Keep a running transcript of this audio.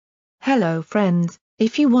Hello friends,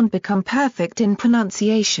 if you want to become perfect in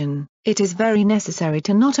pronunciation, it is very necessary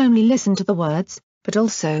to not only listen to the words, but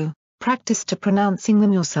also practice to pronouncing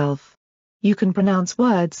them yourself. You can pronounce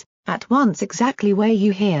words at once exactly where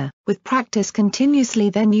you hear. With practice continuously,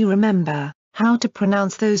 then you remember how to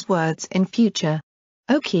pronounce those words in future.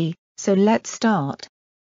 Okay, so let's start.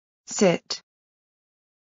 Sit,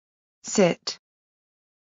 sit,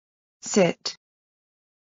 sit,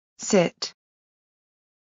 sit.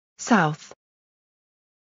 South,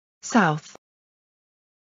 south,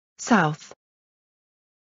 south,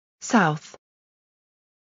 south.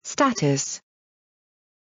 Status,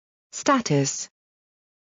 status,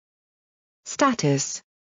 status,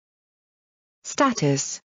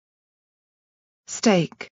 status.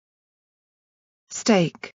 Steak,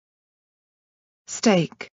 steak,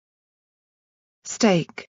 steak,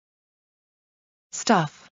 steak.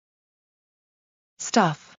 Stuff,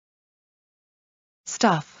 stuff,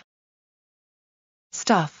 stuff,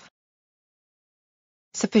 stuff.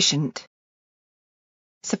 Sufficient,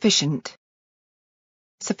 sufficient,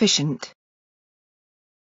 sufficient,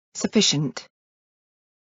 sufficient.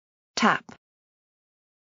 Tap,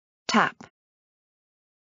 tap,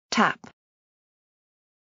 tap,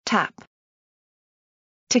 tap.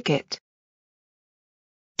 Ticket,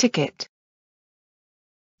 ticket,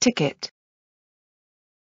 ticket,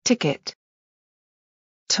 ticket.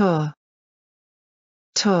 Tour,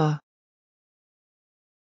 tour,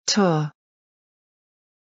 tour,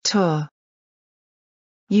 tour.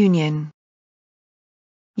 Union,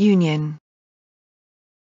 union,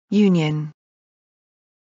 union,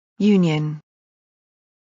 union.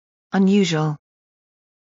 Unusual,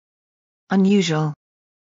 unusual,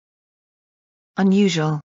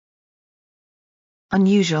 unusual,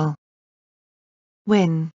 unusual.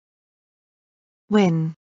 Win,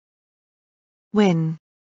 win, win,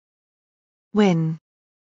 win.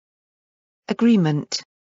 Agreement,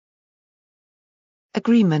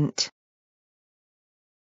 agreement,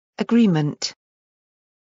 agreement,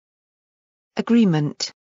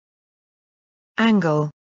 agreement.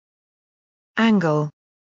 Angle, angle,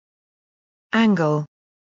 angle,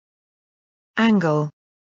 angle.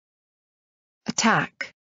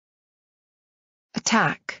 Attack,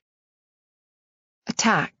 attack,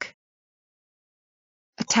 attack,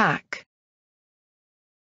 attack.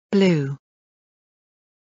 Blue,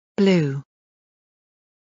 blue,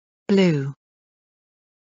 blue,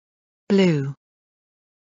 blue.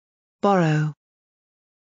 Borrow,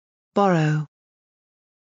 borrow,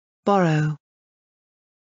 borrow,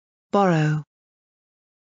 borrow.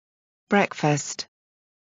 Breakfast,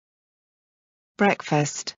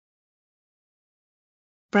 breakfast,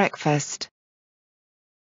 breakfast,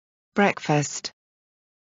 breakfast.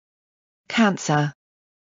 Cancer,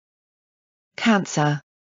 cancer,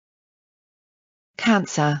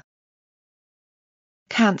 cancer,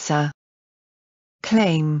 cancer.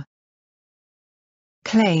 Claim,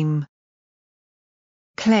 claim,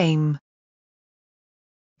 claim,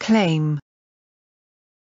 claim.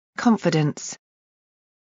 Confidence,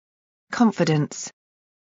 confidence,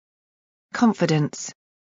 confidence,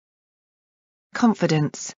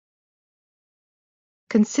 confidence.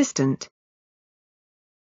 Consistent,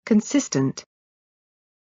 consistent,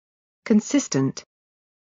 consistent,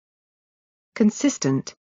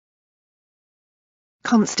 consistent.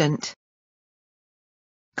 Constant,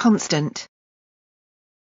 constant,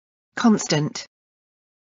 constant,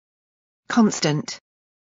 constant.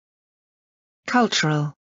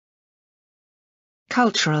 Cultural,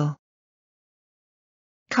 cultural,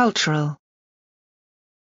 cultural,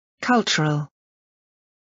 cultural.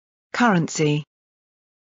 Currency,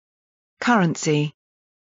 currency,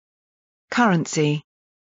 currency,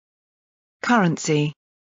 currency.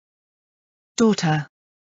 Daughter,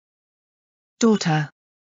 daughter,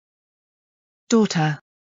 daughter,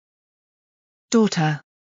 daughter.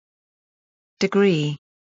 Degree,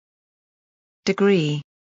 degree,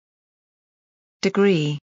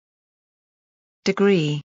 degree,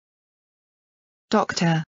 degree.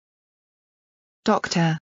 Doctor,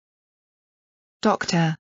 doctor,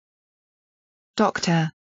 doctor,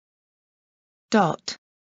 doctor. Dot,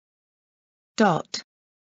 dot,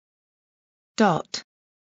 dot,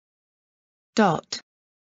 dot.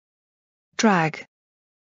 Drag,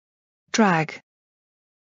 drag,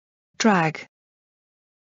 drag,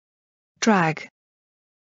 drag.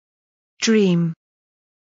 Dream,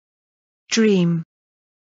 dream,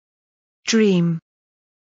 dream,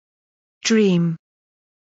 dream.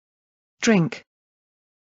 Drink,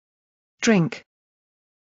 drink,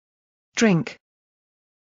 drink,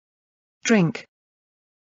 drink.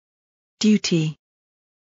 Duty,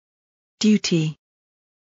 duty,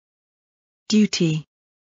 duty.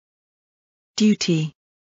 duty,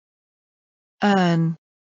 earn,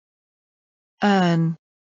 earn,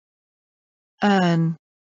 earn,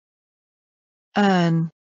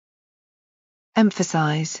 earn,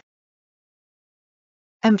 emphasize,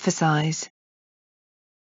 emphasize,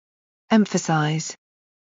 emphasize,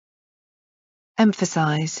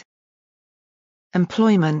 emphasize,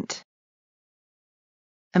 employment,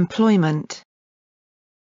 employment,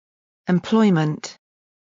 employment,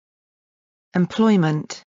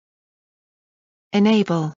 employment,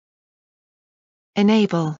 enable,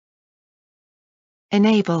 enable,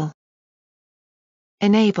 enable,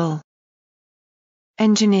 enable,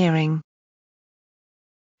 engineering,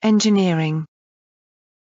 engineering,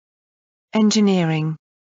 engineering,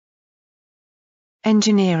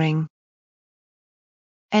 engineering,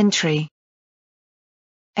 entry,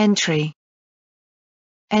 entry,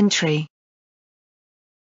 entry,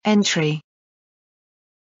 entry,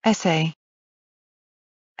 essay,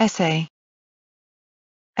 essay,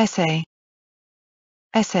 essay,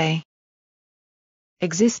 essay,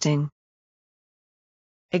 existing,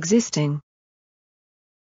 existing,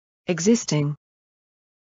 existing,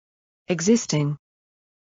 existing,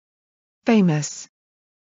 famous,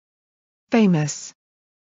 famous,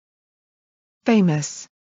 famous,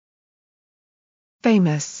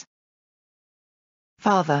 famous,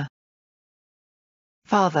 father,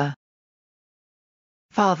 father,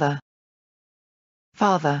 father,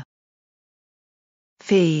 father,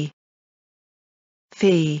 fee,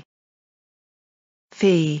 fee,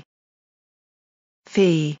 fee,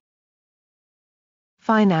 fee,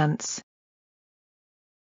 finance,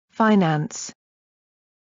 finance,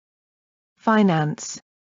 finance,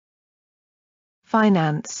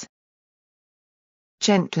 finance,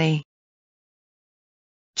 gently,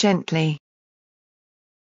 gently,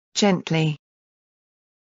 gently,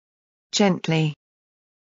 gently,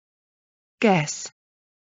 guess,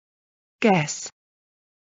 guess,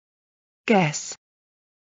 guess,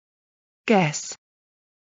 guess,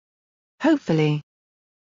 hopefully,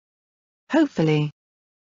 hopefully,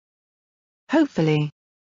 hopefully,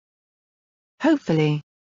 hopefully,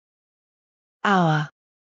 hour,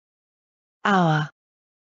 hour,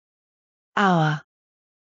 hour,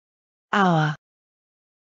 hour,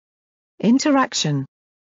 interaction,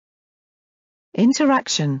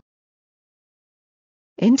 interaction,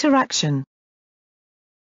 interaction,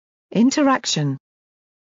 interaction,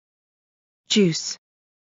 juice,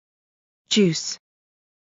 juice,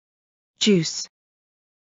 juice,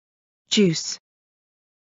 juice,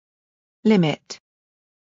 limit,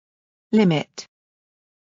 limit,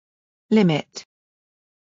 limit,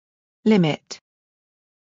 limit,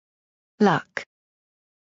 luck,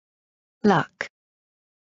 luck,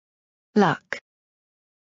 luck,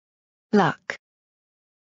 luck,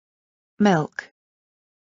 milk,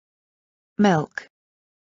 milk,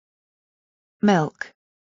 milk,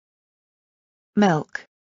 milk,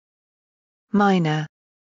 minor,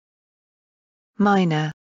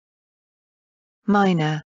 minor,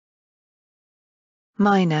 minor,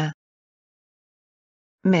 minor,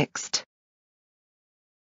 mixed,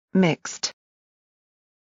 mixed,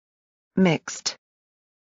 mixed,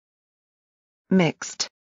 mixed,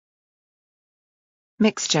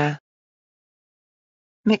 mixture,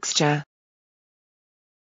 mixture,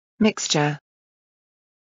 mixture,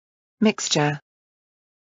 mixture,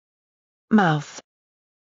 mouth,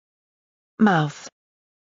 mouth,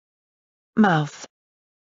 mouth,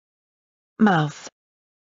 mouth,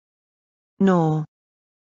 gnaw,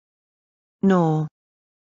 gnaw,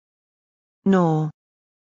 gnaw,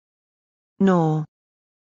 gnaw,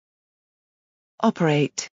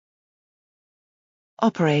 operate,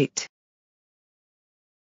 operate,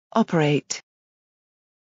 operate,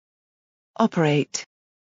 operate,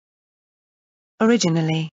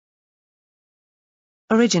 originally,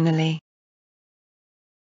 originally,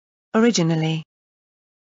 originally,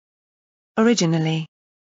 originally,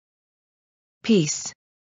 peace,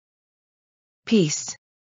 peace,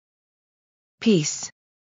 peace,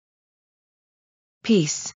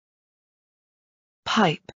 peace,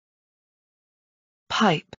 pipe,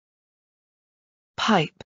 pipe,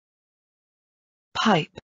 pipe,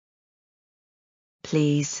 pipe,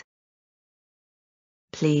 please,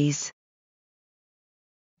 please,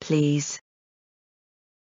 please,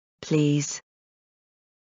 please,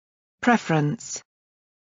 preference,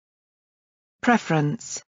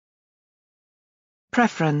 preference,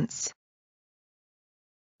 preference,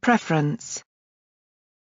 preference,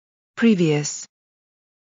 previous,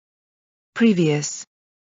 previous,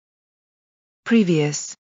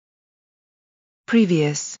 previous,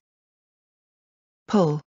 previous,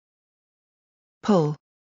 pull, pull,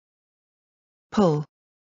 pull,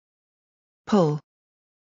 pull,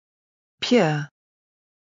 pure,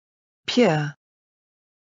 pure,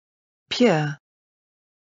 pure,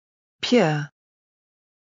 pure,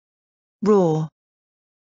 raw,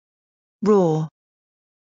 raw,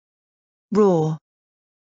 raw,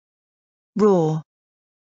 raw,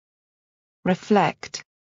 reflect,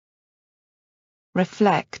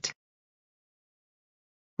 reflect,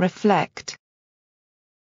 reflect,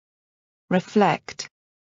 reflect,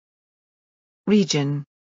 region,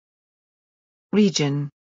 region,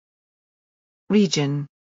 region,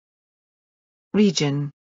 region,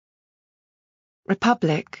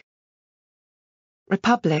 republic,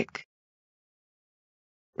 republic,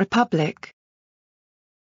 republic,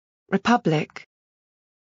 republic,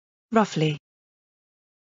 roughly,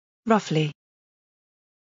 roughly,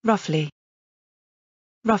 roughly,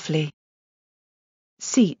 roughly,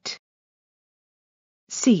 seat,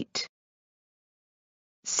 seat,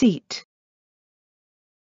 seat,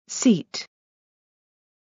 seat,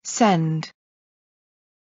 send,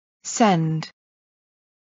 send,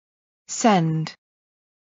 send,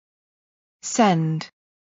 send,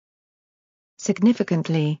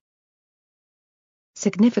 significantly,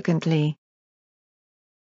 significantly,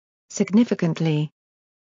 significantly,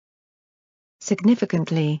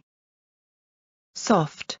 significantly,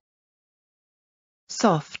 soft,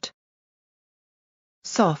 soft,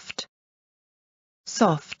 soft,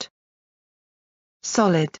 soft,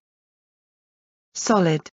 solid,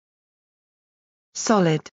 solid,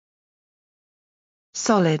 solid,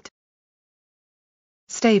 solid,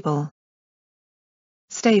 stable,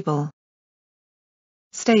 stable,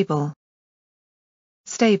 stable,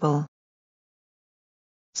 stable,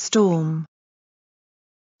 storm,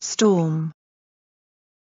 storm,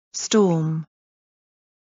 storm,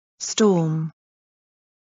 storm,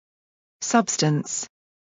 substance,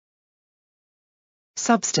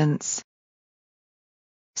 substance,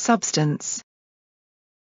 substance,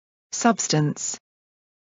 substance,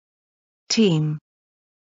 team,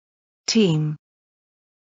 team,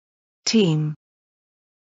 team,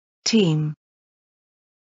 team,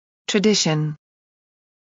 tradition,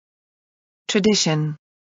 tradition,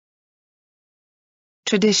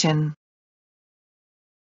 tradition,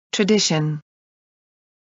 tradition,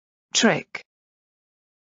 trick,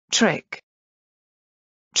 trick,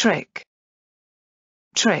 trick,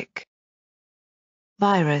 trick,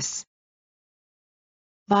 virus,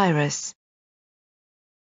 virus,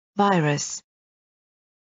 virus,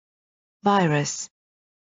 virus,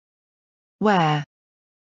 where,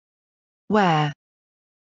 where,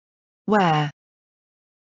 where,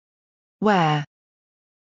 where,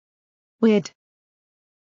 weird,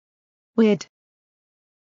 weird,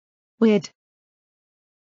 weird,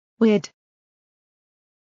 weird,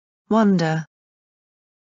 wonder,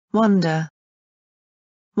 wonder,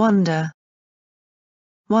 wonder,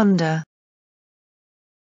 wonder,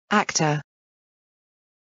 actor,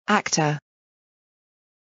 actor,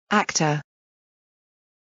 actor,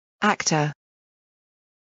 actor,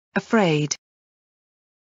 afraid,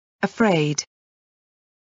 afraid,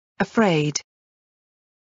 afraid,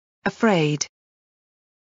 afraid,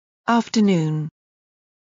 afternoon,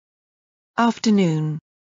 afternoon,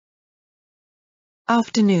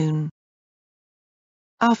 afternoon,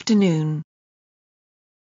 afternoon,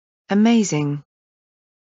 amazing,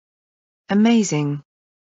 amazing,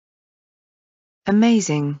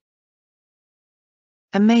 amazing,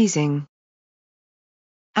 amazing,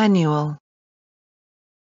 annual,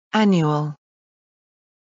 annual,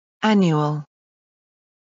 annual,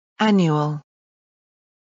 annual,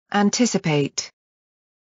 anticipate,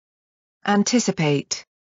 anticipate,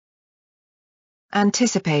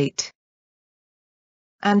 anticipate,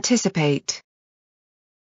 anticipate,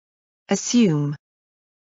 assume,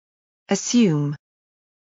 assume,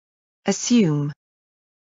 assume,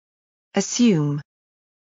 assume,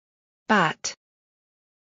 bat,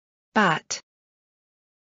 bat,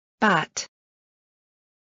 bat,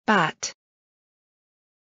 bat,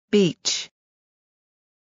 beach,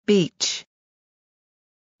 beach,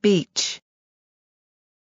 beach,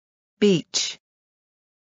 beach,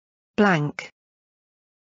 blank,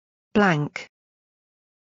 blank,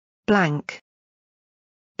 blank,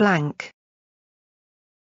 blank,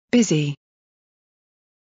 busy,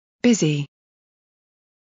 busy,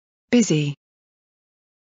 busy,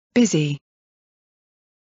 busy,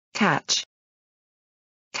 catch,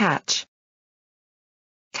 catch,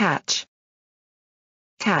 catch,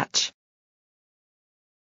 catch.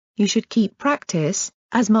 You should keep practice,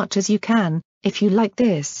 as much as you can, if you like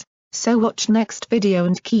this, so watch next video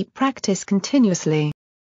and keep practice continuously.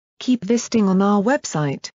 Keep visiting on our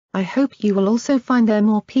website. I hope you will also find there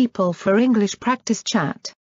more people for English practice chat.